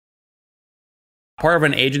Part of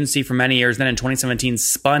an agency for many years, then in 2017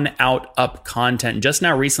 spun out Up Content. Just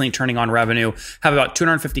now recently turning on revenue, have about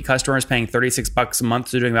 250 customers paying $36 a month,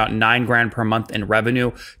 so doing about $9,000 per month in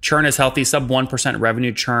revenue. Churn is healthy, sub 1%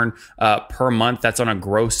 revenue churn per month. That's on a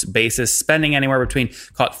gross basis. Spending anywhere between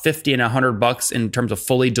call it $50 and $100 in terms of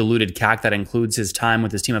fully diluted CAC. That includes his time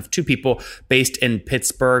with his team of 2 people based in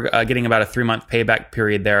Pittsburgh, getting about a 3-month payback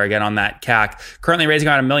period there again on that CAC. Currently raising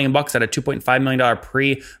about $1 million at a $2.5 million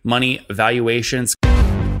pre-money valuation.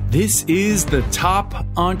 This is the Top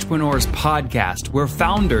Entrepreneurs Podcast, where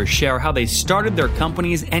founders share how they started their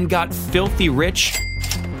companies and got filthy rich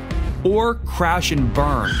or crash and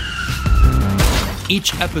burn.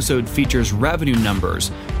 Each episode features revenue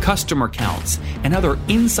numbers, customer counts, and other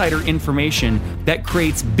insider information that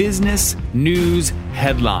creates business news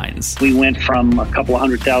headlines. We went from a couple of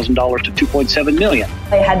 $100,000 to $2.7 million.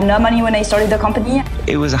 I had no money when I started the company.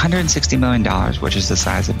 It was $160 million, which is the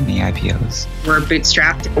size of many IPOs. We're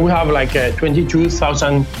bootstrapped. We have like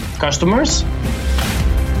 22,000 customers.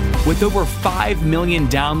 With over 5 million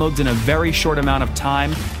downloads in a very short amount of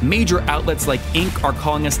time, major outlets like Inc. are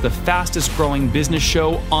calling us the fastest growing business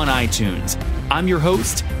show on iTunes. I'm your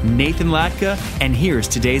host, Nathan Latka, and here's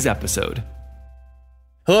today's episode.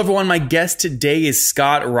 Hello, everyone. My guest today is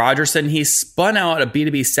Scott Rogerson. He spun out a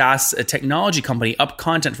B2B SaaS technology company, Up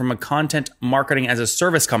Content, from a content marketing as a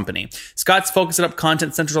service company. Scott's focus at Up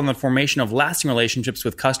Content centers on the formation of lasting relationships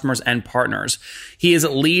with customers and partners. He is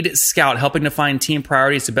lead scout, helping to find team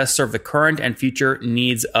priorities to best serve the current and future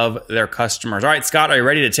needs of their customers. All right, Scott, are you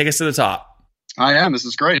ready to take us to the top? I am. This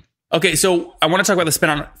is great. Okay, so I want to talk about the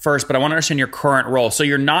spin out first, but I want to understand your current role. So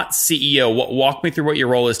you're not CEO. Walk me through what your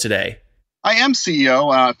role is today. I am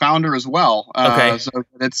CEO, founder as well. Okay. So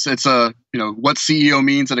it's a, what CEO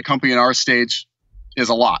means at a company at our stage is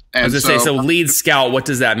a lot. And I was going to say, so lead scout, what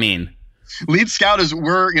does that mean? Lead scout is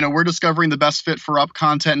we're discovering the best fit for Up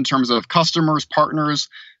Content in terms of customers, partners,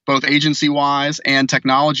 both agency wise and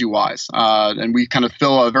technology wise. And we kind of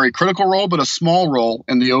fill a very critical role, but a small role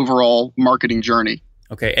in the overall marketing journey.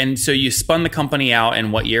 Okay. And so you spun the company out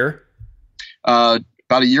in what year? About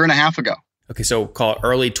a year and a half ago. Okay, so call it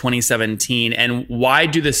early 2017. And why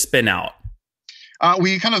do the spin out?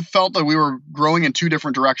 We kind of felt that we were growing in 2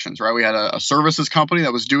 different directions, right? We had a services company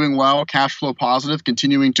that was doing well, cash flow positive,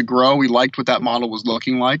 continuing to grow. We liked what that model was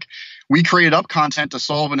looking like. We created Up Content to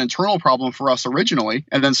solve an internal problem for us originally,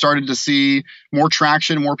 and then started to see more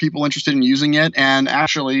traction, more people interested in using it, and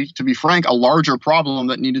actually, to be frank, a larger problem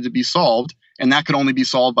that needed to be solved. And that could only be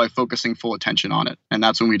solved by focusing full attention on it. And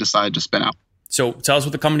that's when we decided to spin out. So tell us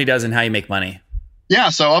what the company does and how you make money. Yeah,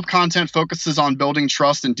 so Up Content focuses on building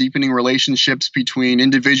trust and deepening relationships between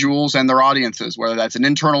individuals and their audiences, whether that's an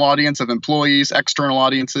internal audience of employees, external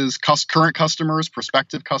audiences, current customers,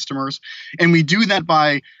 prospective customers. And we do that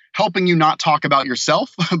by helping you not talk about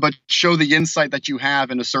yourself, but show the insight that you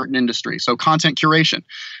have in a certain industry. So content curation,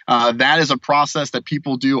 that is a process that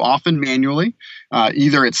people do often manually.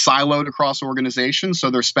 Either it's siloed across organizations,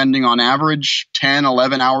 so they're spending on average 10,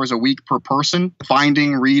 11 hours a week per person,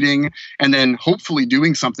 finding, reading, and then hopefully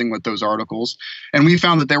doing something with those articles. And we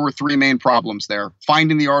found that there were 3 main problems there.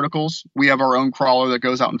 Finding the articles, we have our own crawler that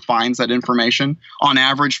goes out and finds that information. On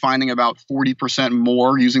average, finding about 40%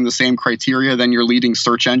 more using the same criteria than your leading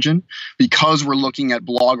search engine. Because we're looking at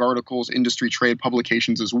blog articles, industry trade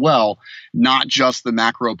publications as well, not just the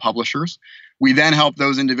macro publishers. We then help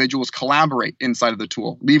those individuals collaborate inside of the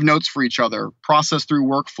tool, leave notes for each other, process through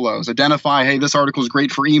workflows, identify, hey, this article is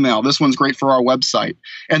great for email, this one's great for our website,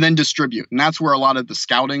 and then distribute. And that's where a lot of the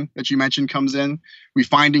scouting that you mentioned comes in. We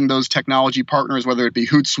finding those technology partners, whether it be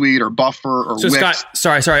Hootsuite or Buffer or Wix. Scott,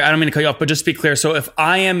 sorry, I don't mean to cut you off, but just to be clear. So if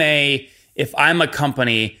I'm a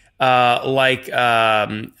company, I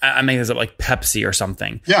make this up like Pepsi or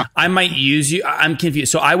something. Yeah. I might use you. I'm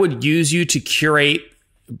confused. So I would use you to curate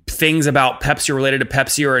things about Pepsi related to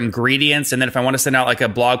Pepsi or ingredients. And then if I want to send out like a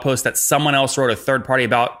blog post that someone else wrote a third party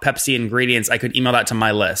about Pepsi ingredients, I could email that to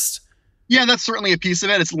my list. Yeah, that's certainly a piece of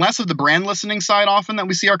it. It's less of the brand listening side often that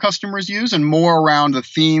we see our customers use and more around the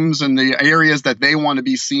themes and the areas that they want to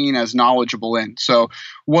be seen as knowledgeable in. So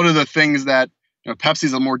what are the things that Pepsi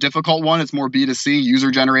is a more difficult one. It's more B2C.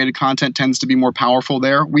 User-generated content tends to be more powerful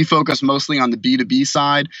there. We focus mostly on the B2B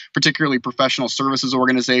side, particularly professional services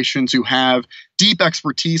organizations who have deep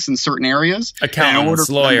expertise in certain areas. Accountants,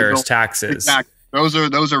 lawyers, taxes. Exactly.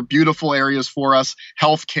 Those are beautiful areas for us.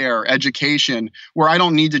 Healthcare, education, where I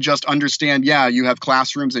don't need to just understand, you have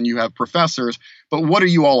classrooms and you have professors, but what are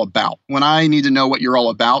you all about? When I need to know what you're all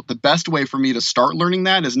about, the best way for me to start learning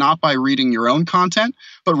that is not by reading your own content,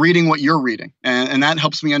 but reading what you're reading. And that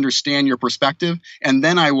helps me understand your perspective. And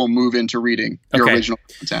then I will move into reading your original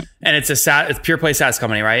content. And it's it's pure play SaaS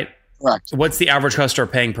company, right? Correct. What's the average customer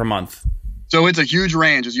paying per month? So it's a huge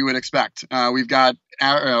range, as you would expect. We've got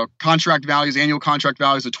contract values, annual contract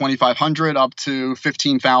values of $2,500 up to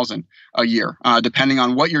 $15,000 a year, depending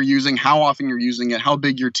on what you're using, how often you're using it, how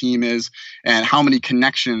big your team is, and how many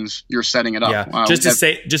connections you're setting it up. Yeah. Just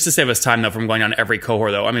to save us time though, from going on every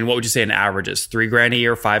cohort though. I mean, what would you say an average is? $3,000 a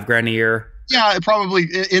year, $5,000 a year? Yeah, probably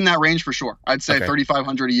in that range for sure. I'd say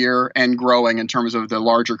 $3,500 a year and growing in terms of the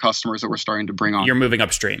larger customers that we're starting to bring on. You're moving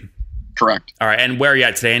upstream. Correct. All right. And where are you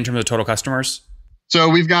at today in terms of total customers? So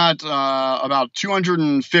we've got about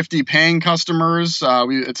 250 paying customers.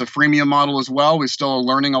 It's a freemium model as well. We're still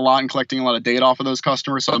learning a lot and collecting a lot of data off of those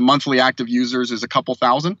customers. So monthly active users is a couple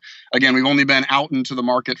thousand. Again, we've only been out into the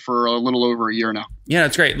market for a little over a year now. Yeah,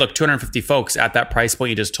 that's great. Look, 250 folks at that price point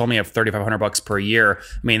you just told me of $3,500 per year.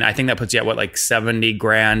 I mean, I think that puts you at what, like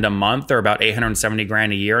 $70,000 a month or about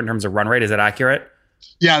 $870,000 a year in terms of run rate. Is that accurate?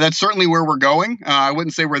 Yeah, that's certainly where we're going. I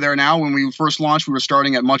wouldn't say we're there now. When we first launched, we were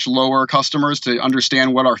starting at much lower customers to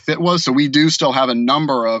understand what our fit was. So we do still have a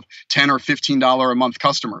number of $10 or $15 a month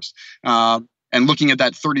customers. And looking at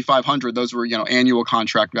that 3,500, those were annual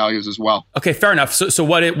contract values as well. Okay, fair enough. So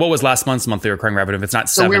what was last month's monthly recurring revenue if it's not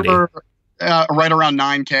 70? So we were right around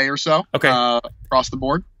 9K or so. Okay. Across the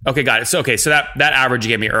board. Okay, got it. So so that average you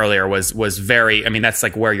gave me earlier was very. I mean, that's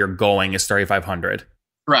like where you're going is 3,500.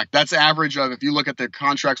 Correct. That's average of, if you look at the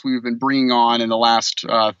contracts we've been bringing on in the last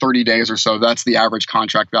 30 days or so, that's the average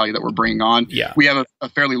contract value that we're bringing on. Yeah. We have a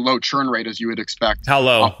fairly low churn rate, as you would expect. How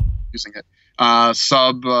low? Using it.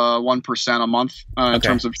 Sub 1% a month in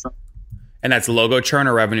terms of churn. And that's logo churn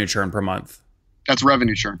or revenue churn per month? That's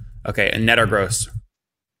revenue churn. Okay. And net or gross?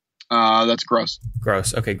 That's gross.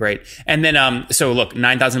 Gross. Okay, great. And then, so look,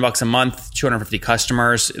 $9,000 a month, 250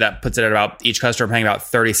 customers. That puts it at about each customer paying about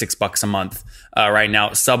 $36 a month right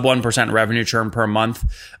now. Sub 1% revenue churn per month.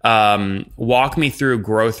 Walk me through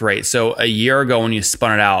growth rate. So a year ago when you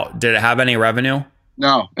spun it out, did it have any revenue?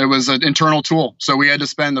 No, it was an internal tool. So we had to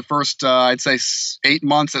spend the first, I'd say 8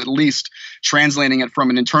 months at least, translating it from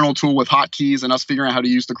an internal tool with hotkeys and us figuring out how to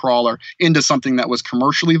use the crawler into something that was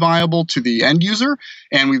commercially viable to the end user.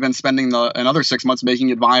 And we've been spending another 6 months making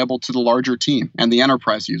it viable to the larger team and the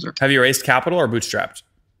enterprise user. Have you raised capital or bootstrapped?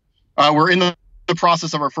 We're in the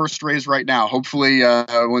process of our first raise right now. Hopefully,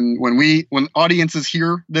 when audiences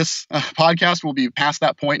hear this podcast, we'll be past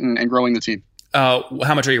that point and growing the team. How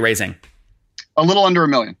much are you raising? A little under $1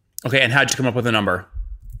 million. Okay, and how'd you come up with a number?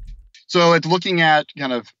 So it's looking at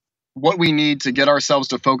kind of what we need to get ourselves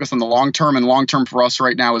to focus on the long term. And long term for us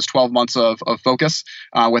right now is 12 months of focus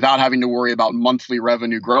without having to worry about monthly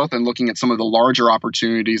revenue growth, and looking at some of the larger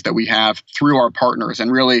opportunities that we have through our partners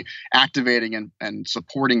and really activating and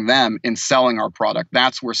supporting them in selling our product.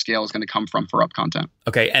 That's where scale is going to come from for Up Content.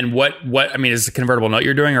 Okay, and what I mean, is it a convertible note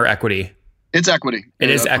you're doing or equity? It's equity. It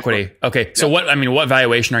is equity. Okay, so what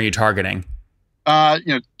valuation are you targeting?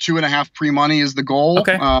 2.5 pre-money is the goal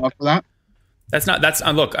for that.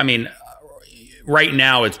 Look, I mean, right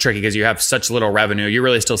now it's tricky because you have such little revenue. You're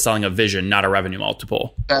really still selling a vision, not a revenue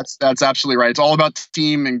multiple. That's absolutely right. It's all about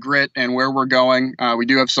team and grit and where we're going. We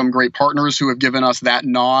do have some great partners who have given us that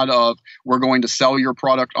nod of we're going to sell your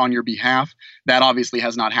product on your behalf. That obviously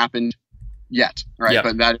has not happened yet, right?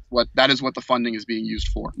 Yep. But that is what the funding is being used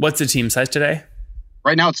for. What's the team size today?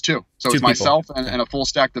 Right now it's 2. So it's myself and a full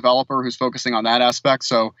stack developer who's focusing on that aspect.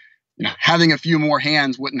 So having a few more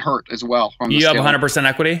hands wouldn't hurt as well. You have 100%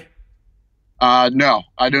 equity? No,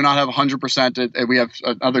 I do not have 100%. We have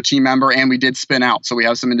another team member, and we did spin out. So we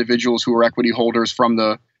have some individuals who are equity holders from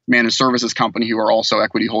the managed services company who are also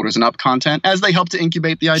equity holders in Up Content as they help to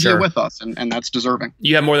incubate the idea with us. And that's deserving.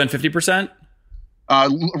 You have more than 50%?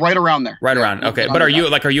 Right around there. Right around. Okay. But are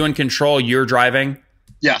you in control? You're driving?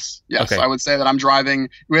 Yes. Okay. I would say that I'm driving.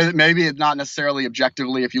 Maybe it's not necessarily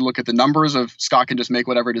objectively. If you look at the numbers of Scott can just make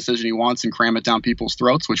whatever decision he wants and cram it down people's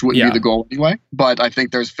throats, which wouldn't be the goal anyway. But I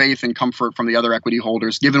think there's faith and comfort from the other equity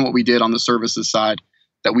holders, given what we did on the services side,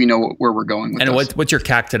 that we know where we're going with this. What's your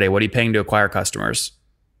CAC today? What are you paying to acquire customers?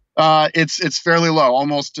 It's fairly low,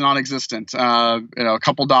 almost non-existent. A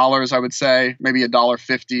couple dollars, I would say, maybe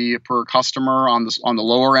 $1.50 per customer on the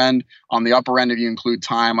lower end. On the upper end, if you include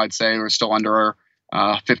time, I'd say we're still under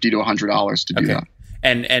 $50 to $100 to do that.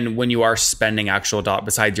 And when you are spending actual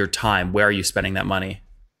besides your time, where are you spending that money?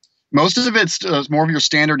 Most of it's more of your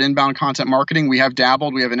standard inbound content marketing. We have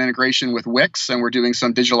dabbled. We have an integration with Wix, and we're doing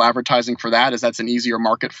some digital advertising for that, as that's an easier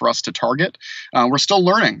market for us to target. We're still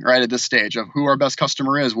learning, right, at this stage of who our best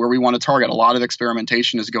customer is, where we want to target. A lot of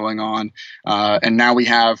experimentation is going on. And now we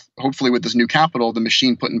have, hopefully with this new capital, the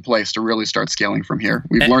machine put in place to really start scaling from here.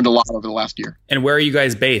 We've learned a lot over the last year. And where are you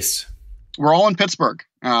guys based? We're all in Pittsburgh,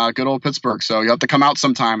 good old Pittsburgh. So you have to come out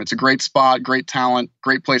sometime. It's a great spot, great talent,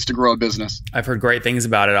 great place to grow a business. I've heard great things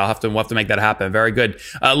about it. We'll have to make that happen. Very good.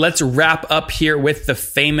 Let's wrap up here with the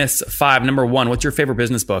famous 5. Number 1, what's your favorite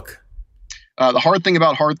business book? The Hard Thing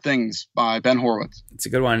About Hard Things by Ben Horowitz. It's a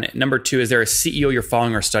good one. Number 2, is there a CEO you're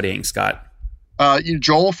following or studying, Scott?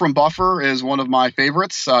 Joel from Buffer is one of my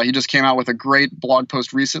favorites. He just came out with a great blog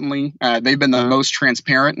post recently. They've been the most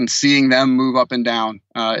transparent, and seeing them move up and down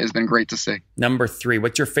has been great to see. Number 3,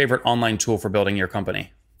 what's your favorite online tool for building your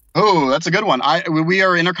company? Oh, that's a good one. We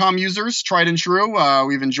are Intercom users, tried and true.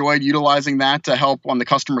 We've enjoyed utilizing that to help on the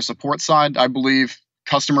customer support side. I believe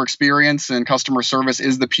customer experience and customer service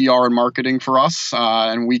is the PR and marketing for us,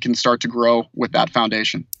 and we can start to grow with that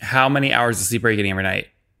foundation. How many hours of sleep are you getting every night?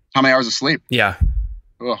 How many hours of sleep? Yeah.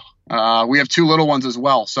 We have 2 little ones as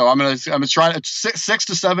well. So I'm gonna try to 6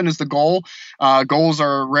 to 7 is the goal. Goals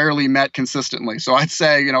are rarely met consistently. So I'd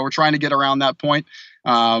say, we're trying to get around that point.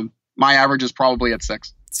 My average is probably at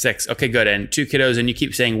 6. 6. Okay, good. And 2 kiddos, and you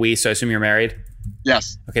keep saying we, so I assume you're married?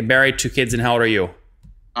 Yes. Okay, married, 2 kids, and how old are you?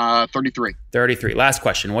 33. 33. Last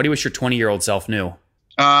question. What do you wish your 20-year-old self knew?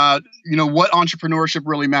 What entrepreneurship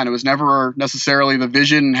really meant. It was never necessarily the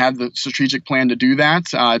vision and had the strategic plan to do that.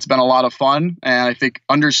 It's been a lot of fun. And I think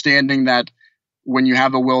understanding that when you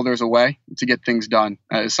have a will, there's a way to get things done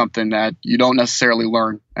is something that you don't necessarily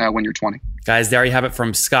learn when you're 20. Guys, there you have it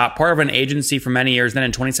from Scott, part of an agency for many years. Then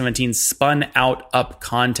in 2017, spun out Up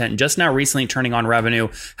Content. Just now recently turning on revenue,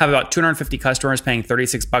 have about 250 customers paying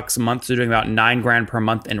 $36 a month. So doing about $9,000 per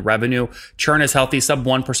month in revenue. Churn is healthy, sub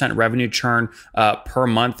 1% revenue churn per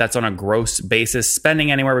month. That's on a gross basis.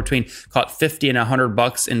 Spending anywhere between call it $50 and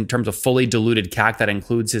 $100 in terms of fully diluted CAC. That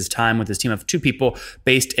includes his time with his team of 2 people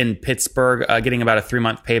based in Pittsburgh, getting about a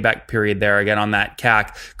 3-month payback period there again on that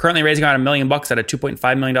CAC. Currently raising about $1 million at a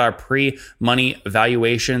 $2.5 million pre-money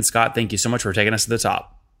valuation. Scott, thank you so much for taking us to the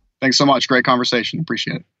top. Thanks so much. Great conversation.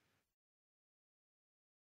 Appreciate it.